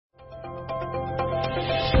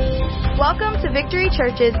Welcome to Victory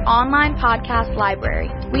Church's online podcast library.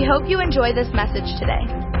 We hope you enjoy this message today.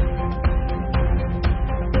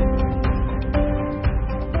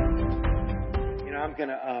 You know, I'm going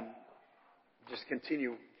to just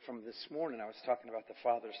continue from this morning. I was talking about the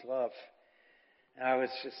Father's love. And I was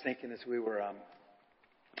just thinking as we were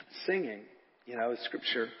singing, you know,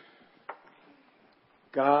 Scripture,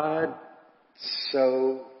 God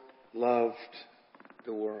so loved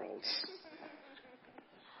the world.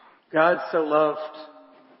 God so loved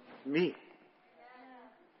me.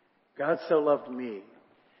 God so loved me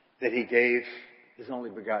that He gave His only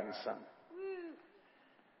begotten Son.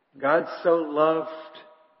 God so loved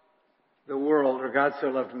the world, or God so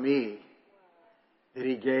loved me, that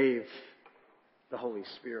He gave the Holy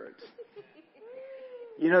Spirit.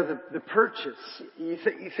 You know, the purchase, you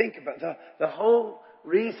think about the whole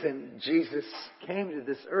reason Jesus came to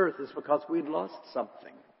this earth is because we'd lost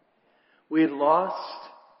something. We had lost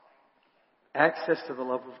access to the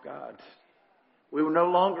love of God. We were no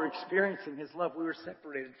longer experiencing His love. We were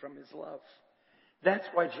separated from His love. That's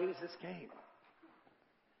why Jesus came.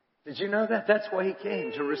 Did you know that? That's why He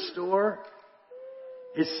came, to restore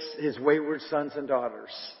His wayward sons and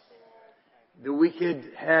daughters. That we could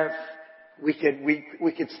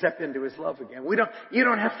step into His love again. You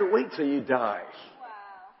don't have to wait till you die.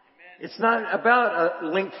 It's not about a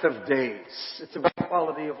length of days. It's about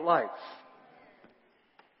quality of life.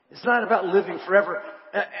 It's not about living forever.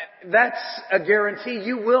 That's a guarantee.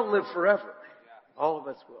 You will live forever. All of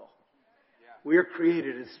us will. We are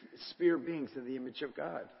created as spirit beings in the image of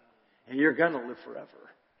God. And you're going to live forever.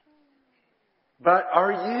 But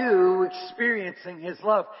are you experiencing His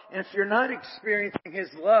love? And if you're not experiencing His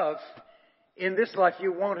love in this life,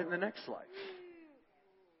 you won't in the next life.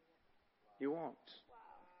 You won't.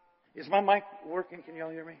 Is my mic working? Can you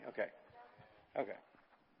all hear me? Okay.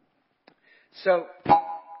 So,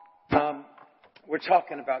 we're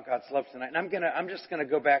talking about God's love tonight, and I'm just gonna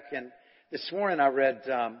go back and this morning I read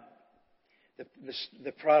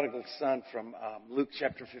the Prodigal Son from Luke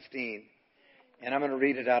chapter 15, and I'm going to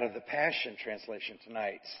read it out of the Passion Translation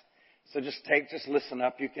tonight. So just listen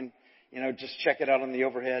up. You can, just check it out on the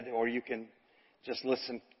overhead, or you can just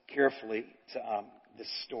listen carefully to this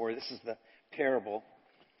story. This is the parable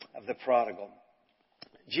of the prodigal.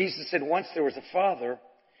 Jesus said, once there was a father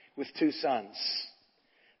with two sons.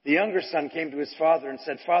 The younger son came to his father and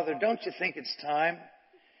said, Father, don't you think it's time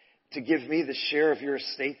to give me the share of your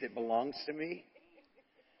estate that belongs to me?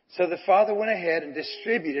 So the father went ahead and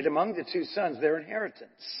distributed among the two sons their inheritance.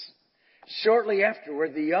 Shortly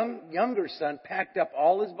afterward, the younger son packed up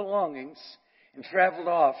all his belongings and traveled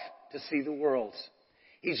off to see the world.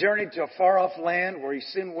 He journeyed to a far-off land where he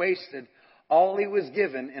soon wasted all he was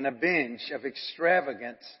given in a binge of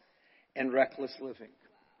extravagant and reckless living.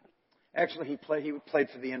 Actually, he played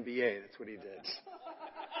for the NBA. That's what he did.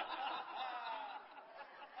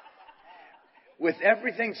 With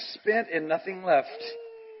everything spent and nothing left,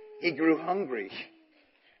 he grew hungry,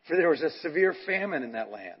 for there was a severe famine in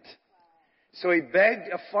that land. So he begged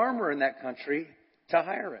a farmer in that country to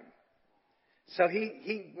hire him. So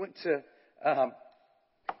he went to,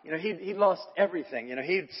 he lost everything.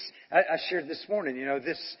 I shared this morning,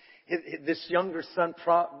 this younger son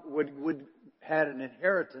would had an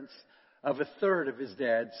inheritance of a third of his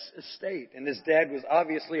dad's estate. And his dad was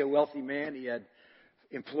obviously a wealthy man. He had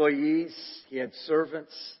employees. He had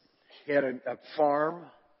servants. He had a farm.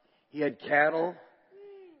 He had cattle.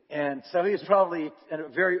 And so he was probably a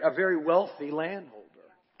very wealthy landholder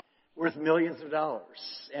worth millions of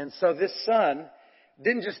dollars. And so this son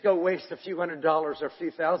didn't just go waste a few $100s or a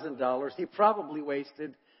few $1,000s. He probably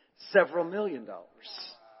wasted several $1 million.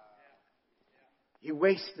 He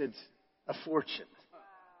wasted a fortune.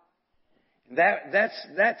 That's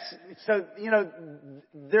so,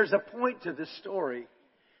 there's a point to this story.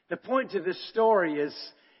 The point to this story is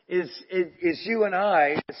you and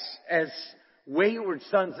I, as wayward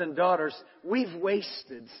sons and daughters, we've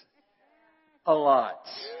wasted a lot.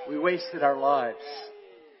 We wasted our lives.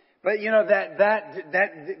 But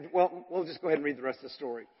we'll just go ahead and read the rest of the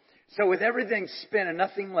story. So with everything spent and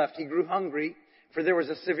nothing left, he grew hungry, for there was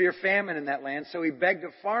a severe famine in that land. So he begged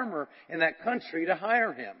a farmer in that country to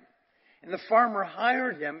hire him. And the farmer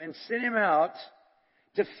hired him and sent him out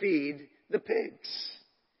to feed the pigs.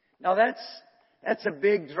 Now that's a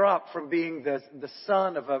big drop from being the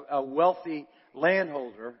son of a wealthy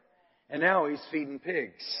landholder, and now he's feeding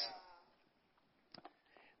pigs.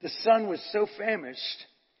 The son was so famished,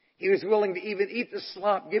 he was willing to even eat the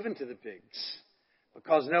slop given to the pigs,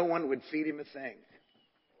 because no one would feed him a thing.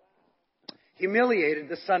 Humiliated,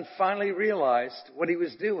 the son finally realized what he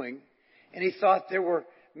was doing, and he thought, there were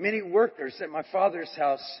many workers at my father's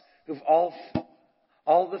house who've all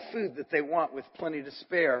the food that they want with plenty to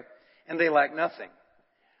spare, and they lack nothing.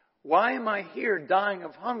 Why am I here dying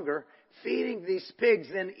of hunger, feeding these pigs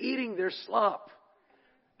and eating their slop?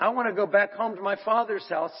 I want to go back home to my father's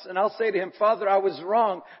house, and I'll say to him, Father, I was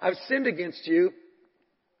wrong. I've sinned against you.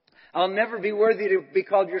 I'll never be worthy to be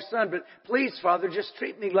called your son, but please, Father, just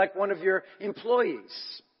treat me like one of your employees.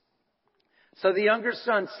 So the younger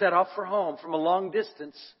son set off for home from a long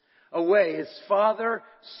distance away. His father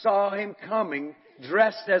saw him coming,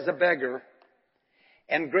 dressed as a beggar,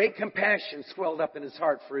 and great compassion swelled up in his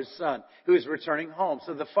heart for his son, who was returning home.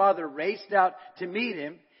 So the father raced out to meet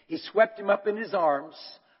him. He swept him up in his arms,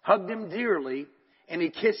 hugged him dearly, and he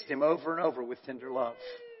kissed him over and over with tender love.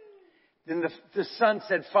 Then the son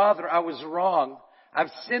said, Father, I was wrong.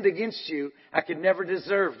 I've sinned against you. I could never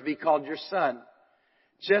deserve to be called your son.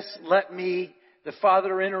 Just let me. The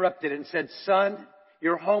father interrupted and said, Son,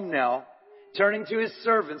 you're home now. Turning to his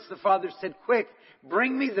servants, the father said, Quick,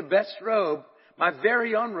 bring me the best robe, my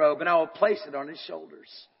very own robe, and I will place it on his shoulders.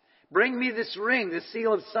 Bring me this ring, the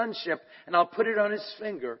seal of sonship, and I'll put it on his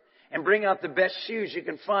finger. And bring out the best shoes you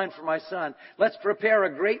can find for my son. Let's prepare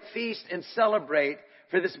a great feast and celebrate.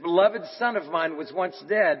 For this beloved son of mine was once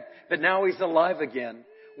dead, but now he's alive again.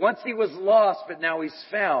 Once he was lost, but now he's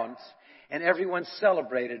found. And everyone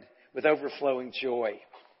celebrated with overflowing joy.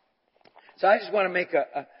 So I just want to make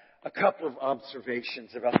a couple of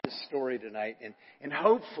observations about this story tonight. And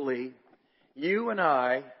hopefully you and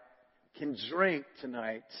I can drink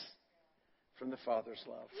tonight from the Father's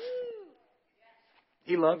love.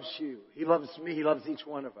 He loves you. He loves me. He loves each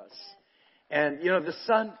one of us. And,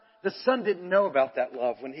 the son didn't know about that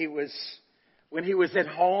love when he was at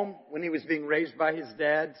home, when he was being raised by his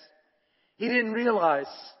dad. He didn't realize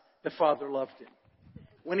the Father loved him.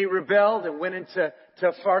 When he rebelled and went into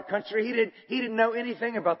a far country, he didn't know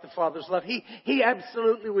anything about the Father's love. He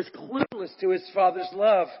absolutely was clueless to his Father's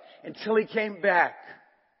love until he came back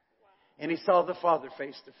and he saw the Father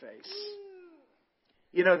face to face.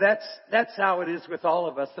 That's how it is with all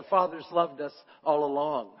of us. The Father's loved us all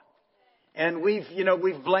along. And we've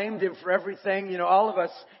blamed Him for everything. All of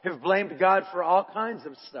us have blamed God for all kinds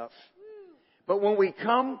of stuff. But when we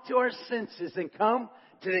come to our senses and come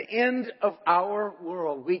to the end of our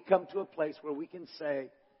world, we come to a place where we can say,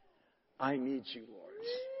 I need you, Lord.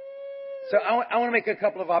 So I want to make a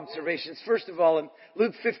couple of observations. First of all, in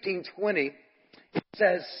Luke 15:20, it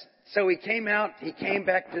says, so he came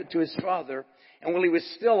back to his father. And while he was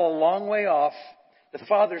still a long way off, the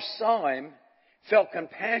father saw him, felt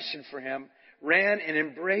compassion for him, ran and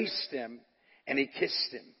embraced him, and he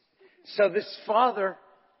kissed him. So this father,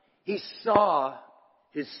 he saw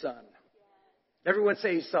his son. Everyone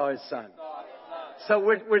say he saw his son.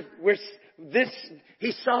 So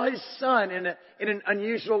he saw his son in an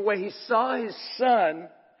unusual way. He saw his son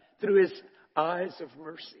through his eyes of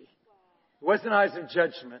mercy. It wasn't eyes of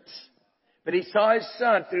judgment. But he saw his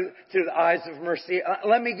son through the eyes of mercy.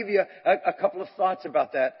 Let me give you a couple of thoughts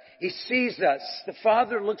about that. He sees us. The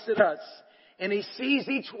Father looks at us and he sees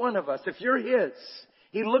each one of us. If you're his,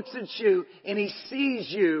 he looks at you and he sees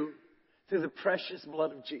you through the precious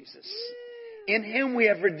blood of Jesus. In him we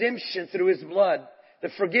have redemption through his blood, the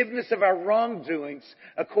forgiveness of our wrongdoings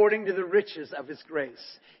according to the riches of his grace.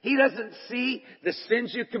 He doesn't see the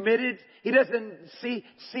sins you committed. He doesn't see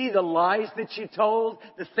the lies that you told,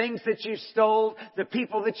 the things that you stole, the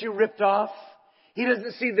people that you ripped off. He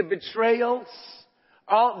doesn't see the betrayals,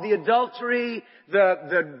 all the adultery,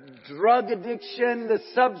 the drug addiction, the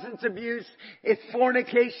substance abuse,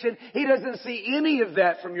 fornication. He doesn't see any of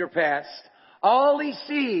that from your past. All he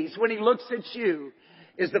sees when he looks at you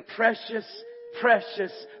is the precious,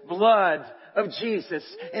 precious blood of Jesus.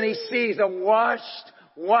 And he sees a washed,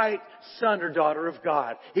 white son or daughter of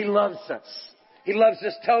God. He loves us. He loves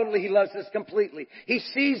us totally. He loves us completely. He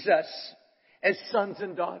sees us as sons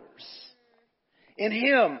and daughters. In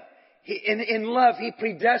him, in love, he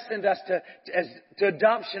predestined us to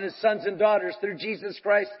adoption as sons and daughters through Jesus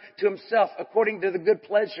Christ to himself, according to the good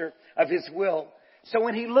pleasure of his will. So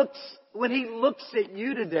when he looks at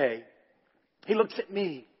you today, he looks at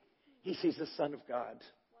me. He sees the Son of God.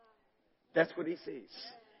 That's what he sees.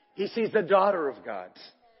 He sees the daughter of God.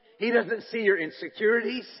 He doesn't see your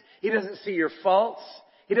insecurities. He doesn't see your faults.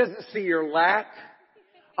 He doesn't see your lack.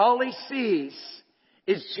 All he sees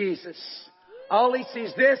is Jesus. All he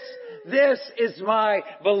sees, this is my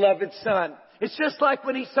beloved Son. It's just like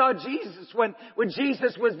when he saw Jesus, when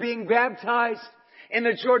Jesus was being baptized in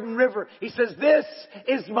the Jordan River. He says, this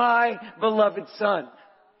is my beloved Son.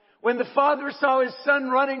 When the father saw his son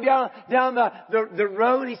running down the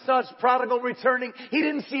road, he saw his prodigal returning. He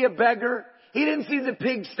didn't see a beggar. He didn't see the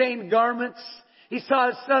pig-stained garments. He saw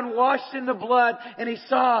his son washed in the blood, and he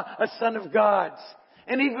saw a son of God.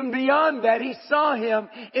 And even beyond that, he saw him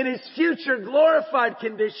in his future glorified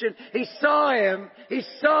condition. He saw him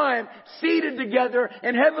seated together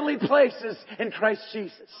in heavenly places in Christ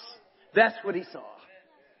Jesus. That's what he saw.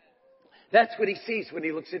 That's what he sees when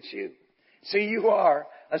he looks at you. So you are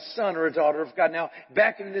a son or a daughter of God. Now,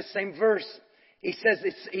 back in this same verse, he says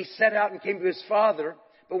he set out and came to his father,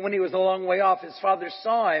 but when he was a long way off, his father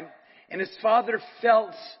saw him, and his father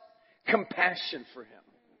felt compassion for him.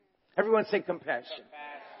 Everyone say compassion.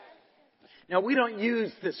 Now, we don't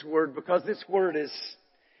use this word because this word is,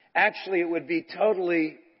 actually it would be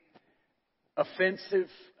totally offensive,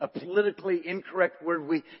 a politically incorrect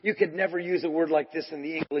word. You could never use a word like this in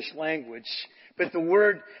the English language. But the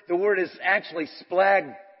word is actually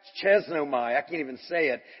splagchizomai. I can't even say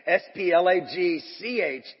it.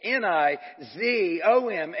 splagchizomai.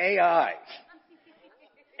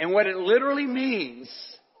 And what it literally means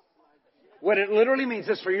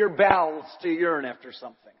is for your bowels to yearn after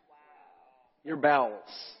something. Your bowels.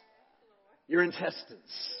 Your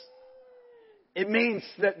intestines. It means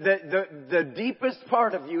that the deepest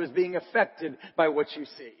part of you is being affected by what you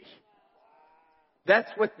see. That's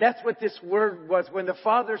what this word was. When the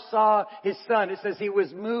father saw his son, it says he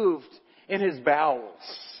was moved in his bowels.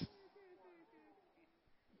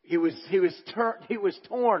 He was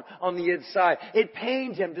torn on the inside. It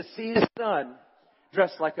pained him to see his son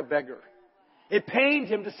dressed like a beggar. It pained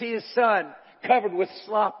him to see his son covered with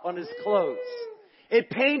slop on his clothes. It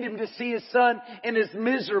pained him to see his son in his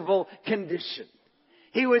miserable condition.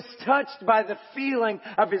 He was touched by the feeling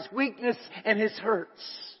of his weakness and his hurts.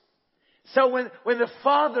 So when the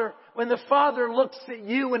Father looks at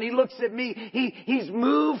you and He looks at me, He's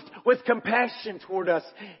moved with compassion toward us.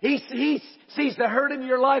 He sees the hurt in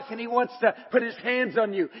your life and He wants to put His hands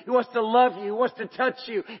on you. He wants to love you. He wants to touch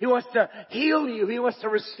you. He wants to heal you. He wants to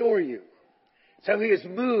restore you. So He is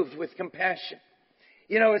moved with compassion.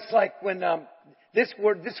 You know, it's like when this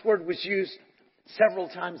word was used several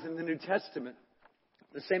times in the New Testament,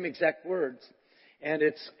 the same exact words, and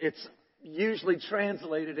it's usually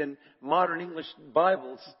translated in modern English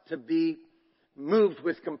Bibles to be moved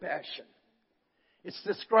with compassion.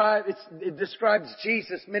 It describes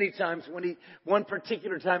Jesus many times. One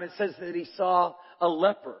particular time it says that He saw a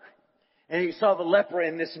leper, and He saw the leper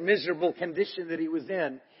in this miserable condition that he was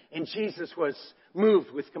in, and Jesus was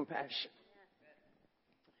moved with compassion.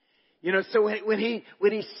 You know, so when he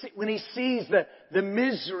sees the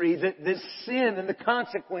misery, the sin and the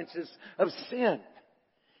consequences of sin,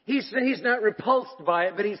 he's not repulsed by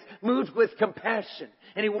it, but he's moved with compassion.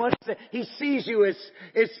 And he sees you as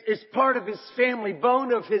part of His family,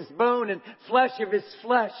 bone of His bone and flesh of His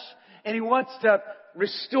flesh. And He wants to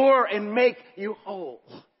restore and make you whole.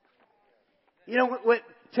 You know,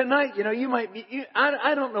 tonight, you know, you might be,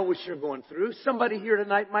 I don't know what you're going through. Somebody here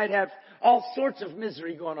tonight might have all sorts of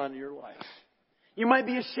misery going on in your life. You might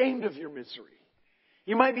be ashamed of your misery.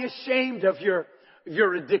 You might be ashamed of your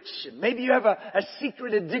addiction. Maybe you have a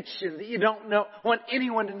secret addiction that you don't want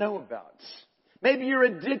anyone to know about. Maybe you're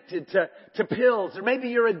addicted to pills, or maybe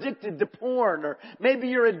you're addicted to porn, or maybe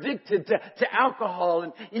you're addicted to alcohol,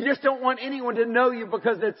 and you just don't want anyone to know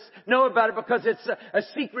about it because it's a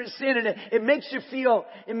secret sin, and it makes you feel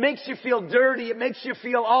dirty, it makes you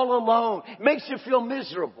feel all alone, it makes you feel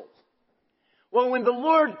miserable. Well, when the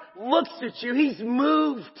Lord looks at you, He's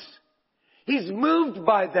moved. He's moved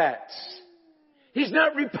by that. He's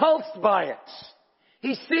not repulsed by it.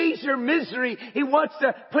 He sees your misery. He wants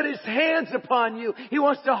to put His hands upon you. He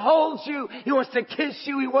wants to hold you. He wants to kiss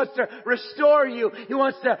you. He wants to restore you. He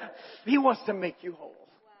wants to make you whole.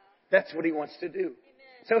 That's what He wants to do.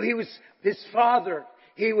 So His Father,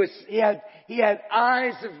 He had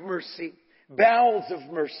eyes of mercy, bowels of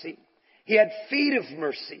mercy. He had feet of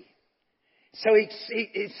mercy. So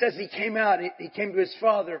it says He came out, He came to His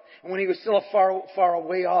Father, and when He was still far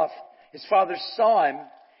away off, His Father saw Him,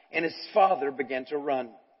 and His Father began to run.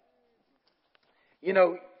 You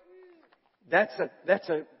know, that's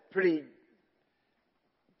a pretty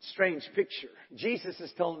strange picture. Jesus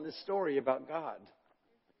is telling this story about God.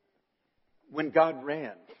 When God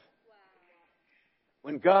ran.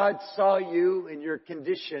 When God saw you in your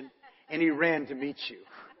condition, and He ran to meet you.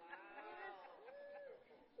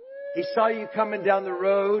 He saw you coming down the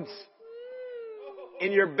roads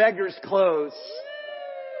in your beggar's clothes,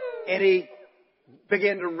 and He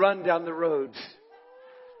began to run down the roads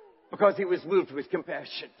because He was moved with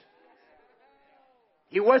compassion.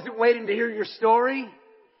 He wasn't waiting to hear your story.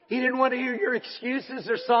 He didn't want to hear your excuses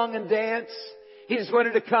or song and dance. He just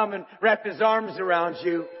wanted to come and wrap His arms around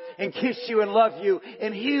you and kiss you and love you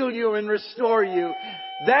and heal you and restore you.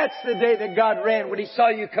 That's the day that God ran, when He saw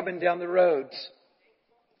you coming down the roads.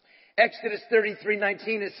 Exodus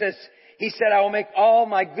 33:19, it says, He said, I will make all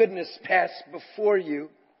my goodness pass before you,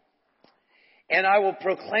 and I will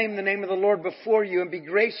proclaim the name of the Lord before you, and be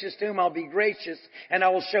gracious to whom I'll be gracious, and I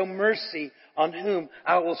will show mercy on whom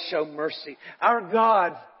I will show mercy. Our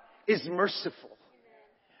God is merciful.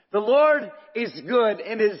 The Lord is good,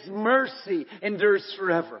 and His mercy endures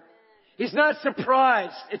forever. He's not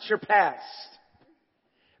surprised at your past.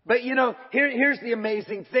 But here's the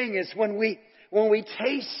amazing thing is when we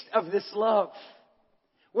taste of this love,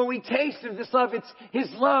 His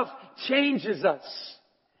love changes us.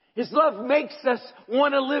 His love makes us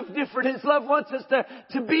want to live different. His love wants us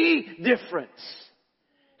to be different.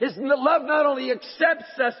 His love not only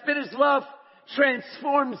accepts us, but His love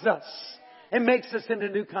transforms us and makes us into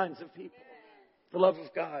new kinds of people. The love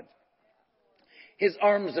of God. His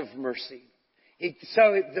arms of mercy.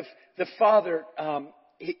 The father,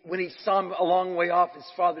 when he saw him a long way off, his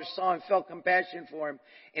father saw him, felt compassion for him,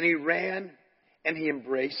 and he ran and he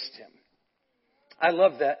embraced him. I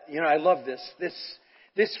love that. I love this.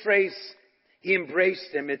 This phrase, he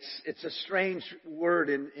embraced him. It's a strange word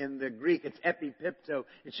in the Greek. It's epipipto.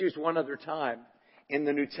 It's used one other time in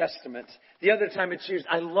the New Testament. The other time it's used,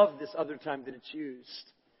 I love this other time that it's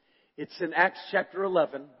used. It's in Acts chapter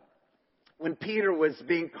 11, when Peter was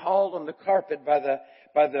being called on the carpet by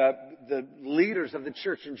the leaders of the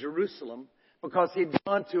church in Jerusalem, because he'd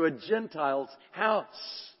gone to a Gentile's house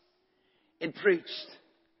and preached.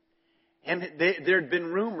 And there had been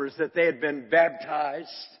rumors that they had been baptized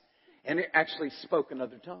and actually spoke in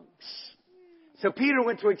other tongues. So Peter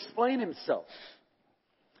went to explain himself.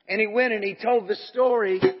 And he went and he told the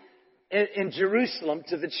story in Jerusalem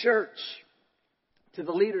to the church, to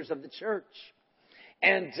the leaders of the church.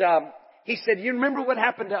 And he said, you remember what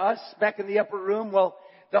happened to us back in the upper room? Well,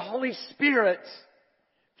 the Holy Spirit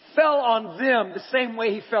fell on them the same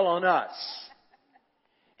way He fell on us.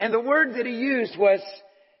 And the word that he used was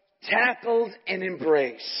tackled and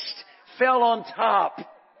embraced. Fell on top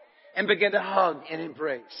and began to hug and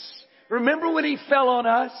embrace. Remember when He fell on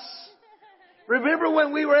us? Remember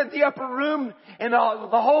when we were at the upper room and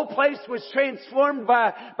the whole place was transformed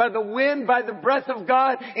by the wind, by the breath of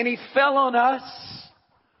God, and He fell on us?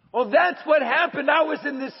 Well, that's what happened. I was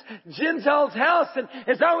in this Gentile's house, and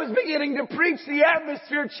as I was beginning to preach, the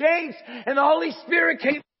atmosphere changed, and the Holy Spirit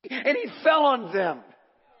came and He fell on them.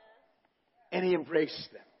 And He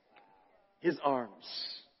embraced them. His arms.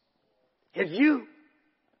 Have you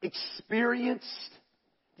experienced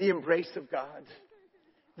the embrace of God?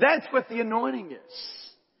 That's what the anointing is.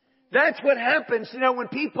 That's what happens, when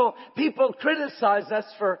people criticize us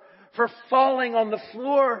for falling on the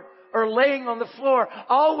floor or laying on the floor.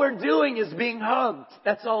 All we're doing is being hugged.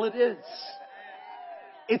 That's all it is.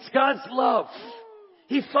 It's God's love.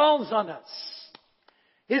 He falls on us.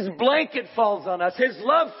 His blanket falls on us. His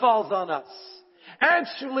love falls on us.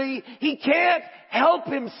 Actually, He can't help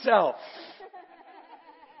Himself.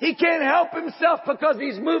 He can't help Himself because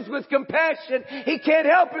He's moved with compassion. He can't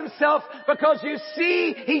help Himself because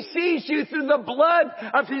He sees you through the blood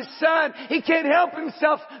of His Son. He can't help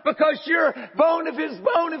Himself because you're bone of His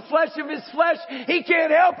bone and flesh of His flesh. He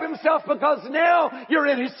can't help Himself because now you're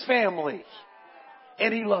in His family.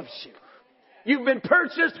 And He loves you. You've been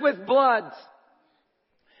purchased with blood.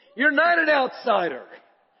 You're not an outsider.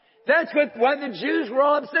 That's why the Jews were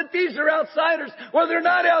all upset. These are outsiders. Well, they're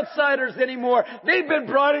not outsiders anymore. They've been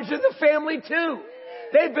brought into the family too.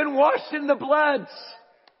 They've been washed in the blood.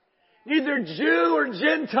 Neither Jew or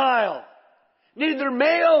Gentile. Neither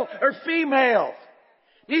male or female.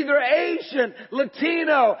 Neither Asian,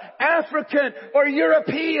 Latino, African, or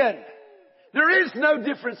European. There is no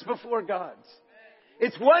difference before God.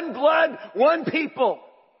 It's one blood, one people.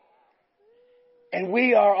 And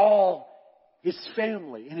we are all His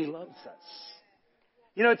family, and He loves us.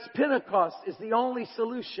 It's Pentecost is the only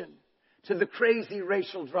solution to the crazy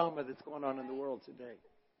racial drama that's going on in the world today.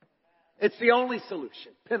 It's the only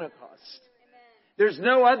solution, Pentecost. There's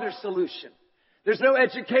no other solution. There's no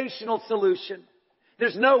educational solution.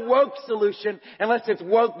 There's no woke solution unless it's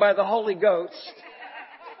woke by the Holy Ghost.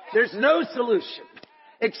 There's no solution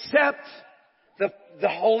except the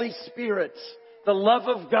Holy Spirit. The love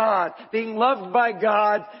of God, being loved by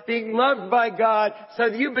God, so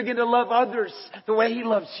that you begin to love others the way He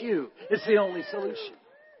loves you. It's the only solution.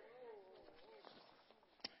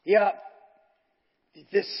 Yeah.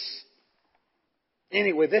 This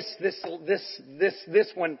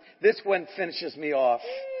one finishes me off.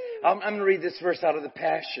 I'm going to read this verse out of the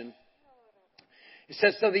Passion. It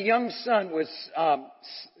says, so the young son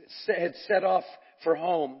had set off for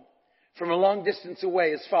home. From a long distance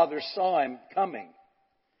away, his father saw him coming.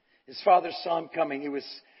 His father saw him coming. He was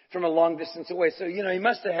from a long distance away. So, he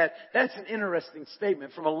must have had, that's an interesting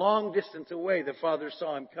statement. From a long distance away, the father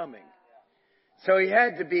saw him coming. So he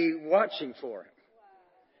had to be watching for him.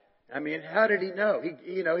 I mean, how did he know?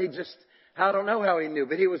 I don't know how he knew,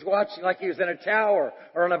 but he was watching like he was in a tower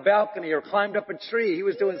or on a balcony or climbed up a tree. He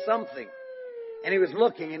was doing something. And he was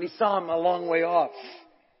looking and he saw him a long way off.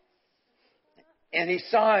 And he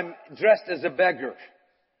saw him dressed as a beggar.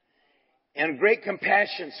 And great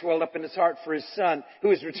compassion swelled up in his heart for his son who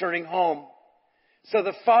was returning home. So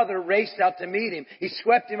the father raced out to meet him. He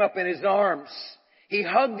swept him up in his arms. He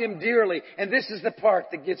hugged him dearly. And this is the part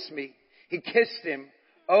that gets me. He kissed him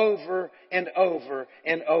over and over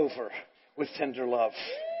and over with tender love.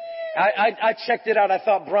 I checked it out. I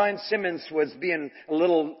thought Brian Simmons was being a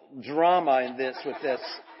little drama in this with this.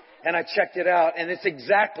 And I checked it out. And it's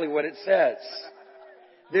exactly what it says.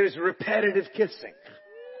 There's repetitive kissing.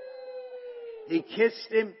 He kissed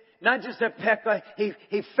him, not just a peck,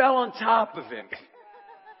 he fell on top of him.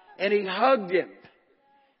 And he hugged him.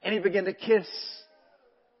 And he began to kiss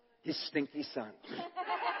his stinky son.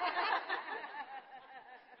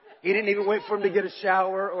 He didn't even wait for him to get a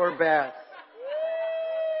shower or a bath.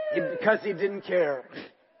 Because he didn't care.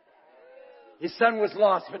 His son was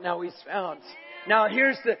lost, but now he's found. Now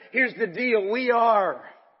here's the deal. We are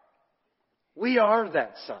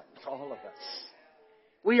that son, all of us.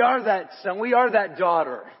 We are that son. We are that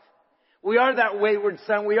daughter. We are that wayward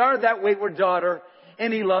son. We are that wayward daughter.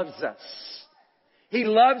 And He loves us. He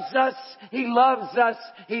loves us. He loves us.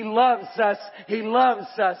 He loves us. He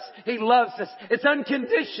loves us. He loves us. It's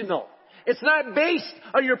unconditional. It's not based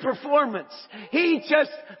on your performance. He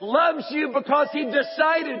just loves you because He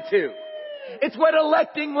decided to. It's what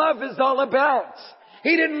electing love is all about.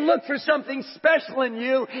 He didn't look for something special in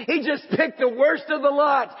you. He just picked the worst of the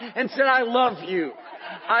lot and said, I love you.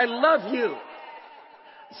 I love you.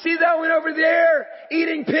 See that one over there?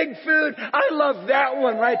 Eating pig food? I love that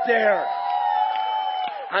one right there.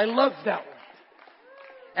 I love that one.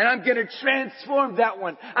 And I'm going to transform that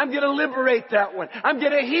one. I'm going to liberate that one. I'm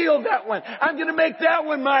going to heal that one. I'm going to make that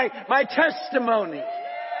one my testimony.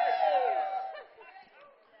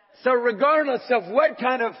 So regardless of what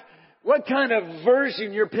kind of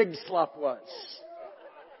version your pig slop was,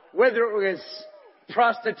 whether it was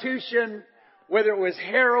prostitution, whether it was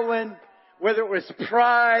heroin, whether it was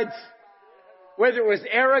pride, whether it was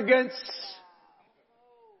arrogance,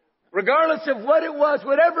 regardless of what it was,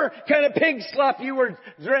 whatever kind of pig slop you were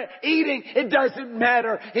eating, it doesn't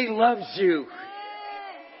matter. He loves you.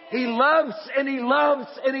 He loves and He loves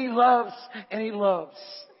and He loves and He loves.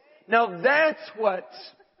 Now that's what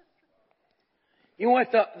you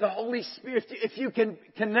want the Holy Spirit. If you can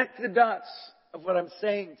connect the dots of what I'm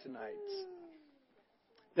saying tonight.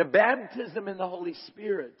 The baptism in the Holy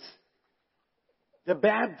Spirit. The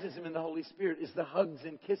baptism in the Holy Spirit is the hugs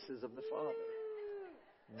and kisses of the Father.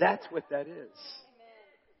 That's what that is.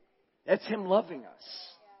 That's Him loving us.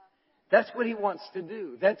 That's what He wants to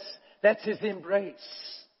do. That's His embrace.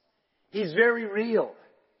 He's very real.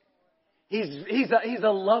 He's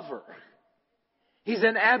a lover. He's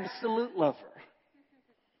an absolute lover.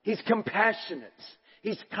 He's compassionate.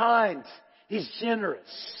 He's kind. He's generous.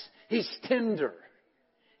 He's tender.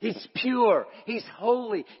 He's pure. He's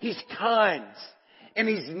holy. He's kind. And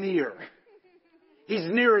He's near. He's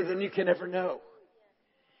nearer than you can ever know.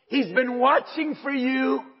 He's been watching for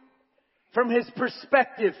you from His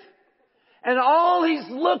perspective. And all He's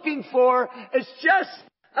looking for is just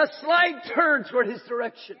a slight turn toward His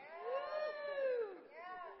direction.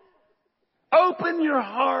 Open your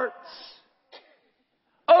hearts.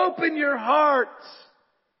 Open your hearts.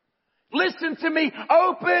 Listen to me.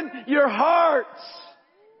 Open your hearts.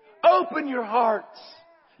 Open your hearts.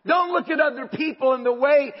 Don't look at other people and the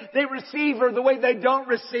way they receive or the way they don't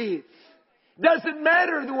receive. Doesn't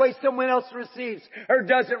matter the way someone else receives or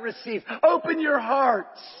doesn't receive. Open your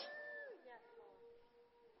hearts.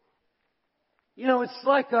 You know, it's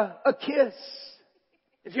like a kiss.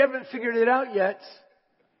 If you haven't figured it out yet,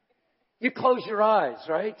 you close your eyes,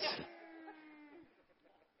 right?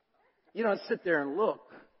 You don't sit there and look.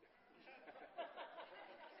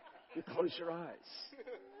 You close your eyes.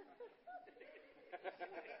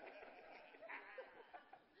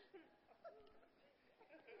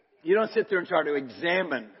 You don't sit there and try to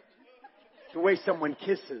examine the way someone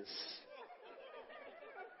kisses.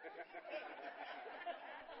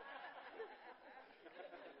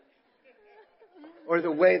 Or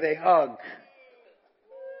the way they hug.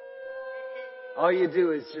 All you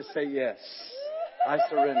do is just say, yes, I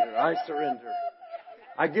surrender, I surrender,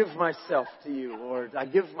 I give myself to you, Lord. I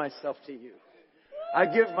give myself to you. I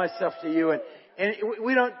give myself to you. And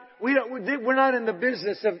we're not in the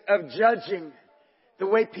business of judging the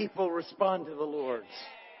way people respond to the Lord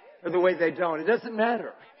or the way they don't. It doesn't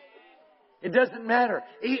matter. It doesn't matter.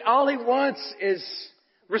 All He wants is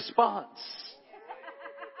response.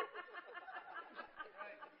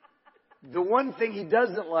 The one thing He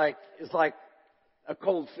doesn't like is like a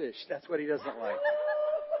cold fish. That's what He doesn't like.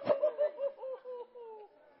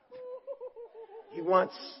 He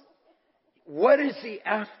wants, what is He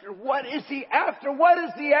after? What is He after? What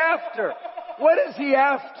is He after? What is He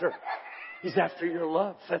after? He's after your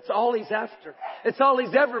love. That's all He's after. That's all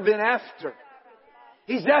He's ever been after.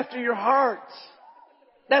 He's after your heart.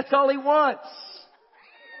 That's all He wants.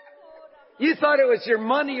 You thought it was your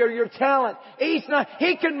money or your talent. He's not.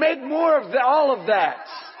 He can make more of all of that.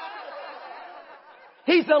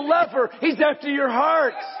 He's a lover. He's after your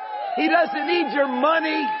heart. He doesn't need your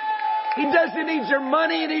money. He doesn't need your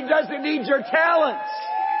money, and He doesn't need your talents.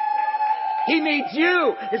 He needs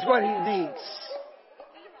you, is what He needs.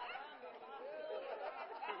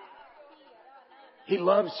 He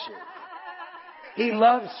loves you. He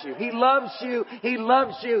loves you. He loves you. He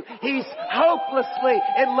loves you. He's hopelessly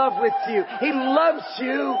in love with you. He loves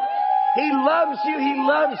you. He loves you. He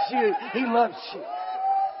loves you. He loves you.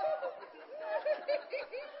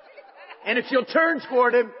 And if you'll turn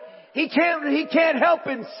toward Him, He can't help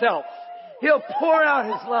Himself. He'll pour out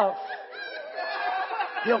His love.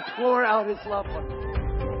 He'll pour out His love on you.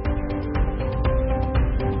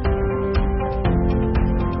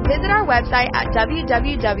 Visit our website at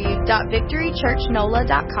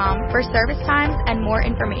www.victorychurchnola.com for service times and more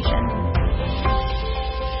information.